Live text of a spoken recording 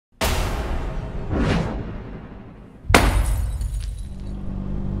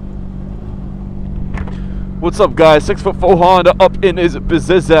What's up, guys? 6'4" Honda up in his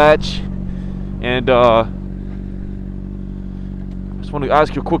bizzazach. And I just want to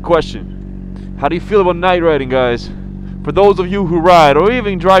ask you a quick question. How do you feel about night riding, guys? For those of you who ride or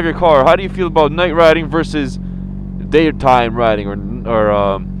even drive your car, how do you feel about night riding versus daytime riding,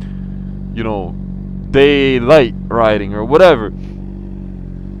 or you know, daylight riding, or whatever?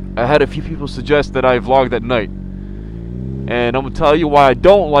 I had a few people suggest that I vlogged at night, and I'm gonna tell you why I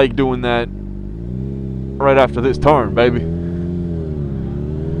don't like doing that right after this turn, baby.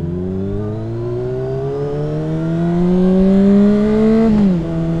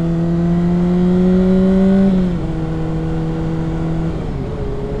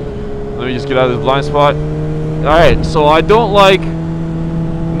 Let me just get out of this blind spot. Alright, so I don't like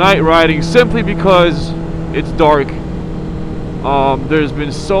night riding simply because it's dark. There's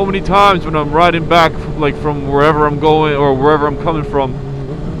been so many times when I'm riding back from wherever I'm going or wherever I'm coming from,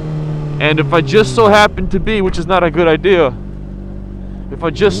 and if I just so happen to be, which is not a good idea, if I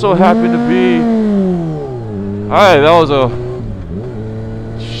just so happen to be, alright, that was a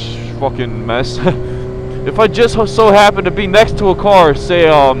fucking mess. If I just so happen to be next to a car, say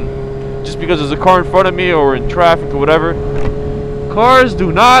just because there's a car in front of me or in traffic or whatever, cars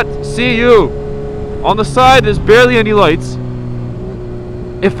do not see you. On the side there's barely any lights,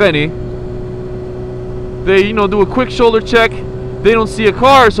 if any. They, you know, do a quick shoulder check. They don't see a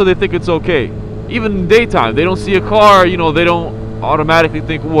car, so they think it's okay. Even in daytime, they don't see a car, you know, they don't automatically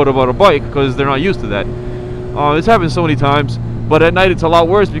think, what about a bike? Because they're not used to that. This happens so many times. But at night it's a lot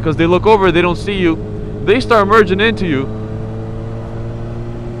worse because they look over, they don't see you. They start merging into you.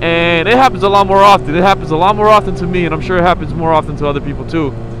 And it happens a lot more often. It happens a lot more often to me, and I'm sure it happens more often to other people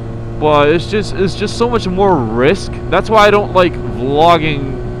too. But it's just so much more risk. That's why I don't like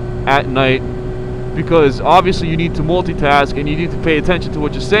vlogging at night, because obviously you need to multitask and you need to pay attention to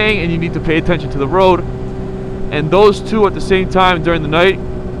what you're saying and you need to pay attention to the road, and those two at the same time during the night,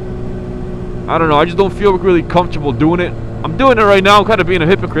 I don't know, I just don't feel really comfortable doing it. I'm doing it right now, I'm kind of being a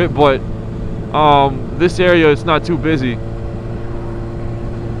hypocrite, but this area is not too busy,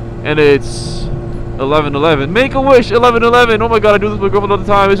 and it's 11:11. Make a wish, 11:11. Oh my god, I do this with my girlfriend all the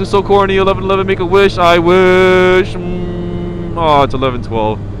time. It's just so corny. 11:11, make a wish. I wish. Oh, it's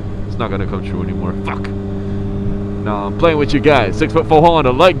 11:12. It's not gonna come true anymore. Fuck. Nah, I'm playing with you guys. 6'4"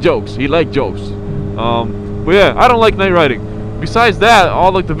 Honda like jokes. He like jokes. But yeah, I don't like night riding. Besides that,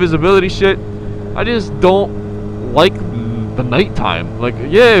 all like the visibility shit, I just don't like the nighttime. Like,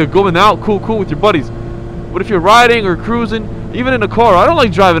 yeah, going out, cool with your buddies. But if you're riding or cruising, even in a car, I don't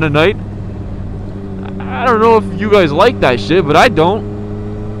like driving at night. I don't know if you guys like that shit, but I don't.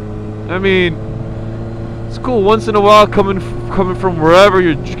 I mean, it's cool once in a while coming from wherever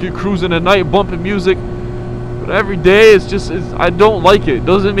you're cruising at night, bumping music. But every day, I don't like it. It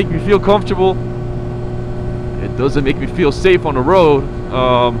doesn't make me feel comfortable. It doesn't make me feel safe on the road.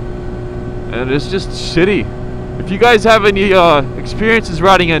 And it's just shitty. If you guys have any experiences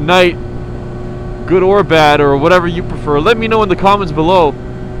riding at night, good or bad, or whatever you prefer, let me know in the comments below.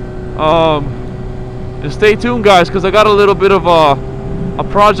 And stay tuned, guys, because I got a little bit of a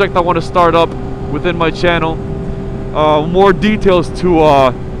project I want to start up within my channel. More details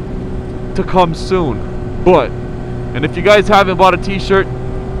to come soon. And if you guys haven't bought a t-shirt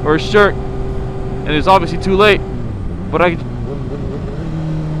or a shirt, and it's obviously too late, but I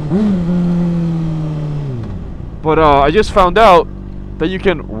just found out that you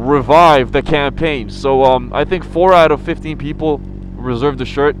can revive the campaign. So I think 4 out of 15 people reserved the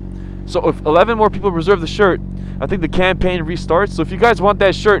shirt. So if 11 more people reserve the shirt, I think the campaign restarts. So if you guys want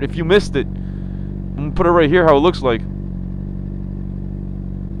that shirt, if you missed it, I'm gonna put it right here how it looks like.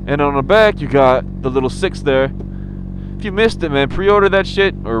 And on the back you got the little 6 there. If you missed it, man, pre-order that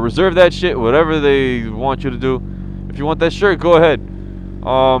shit or reserve that shit, whatever they want you to do. If you want that shirt, go ahead.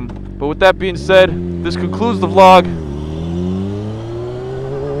 But with that being said, this concludes the vlog.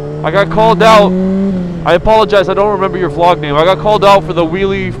 I got called out. I apologize, I don't remember your vlog name. I got called out for the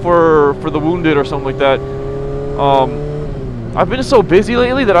wheelie for the wounded or something like that. I've been so busy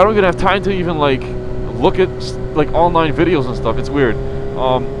lately that I don't even have time to even like look at like online videos and stuff. It's weird.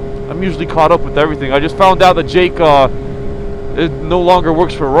 I'm usually caught up with everything. I just found out that Jake it no longer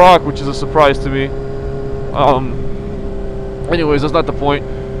works for Rock, which is a surprise to me. Anyways, that's not the point.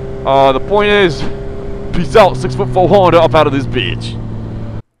 The point is, peace out. 6'4" Honda up out of this bitch.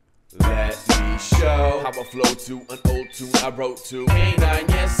 How I flow to an old tune I wrote to. Canine,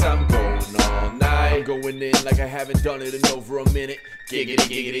 yes, I'm going all night. I'm going in like I haven't done it in over a minute. Giggity,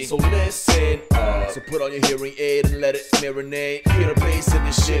 giggity. So listen up. So put on your hearing aid and let it marinate. Hear the bass in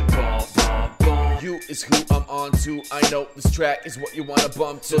this shit, boom, boom, boom. You is who I'm on to. I know this track is what you wanna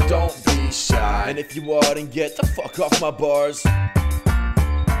bump to. So don't be shy, and if you are, then get the fuck off my bars.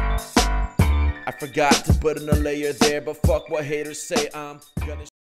 I forgot to put in a layer there, but fuck what haters say. I'm gonna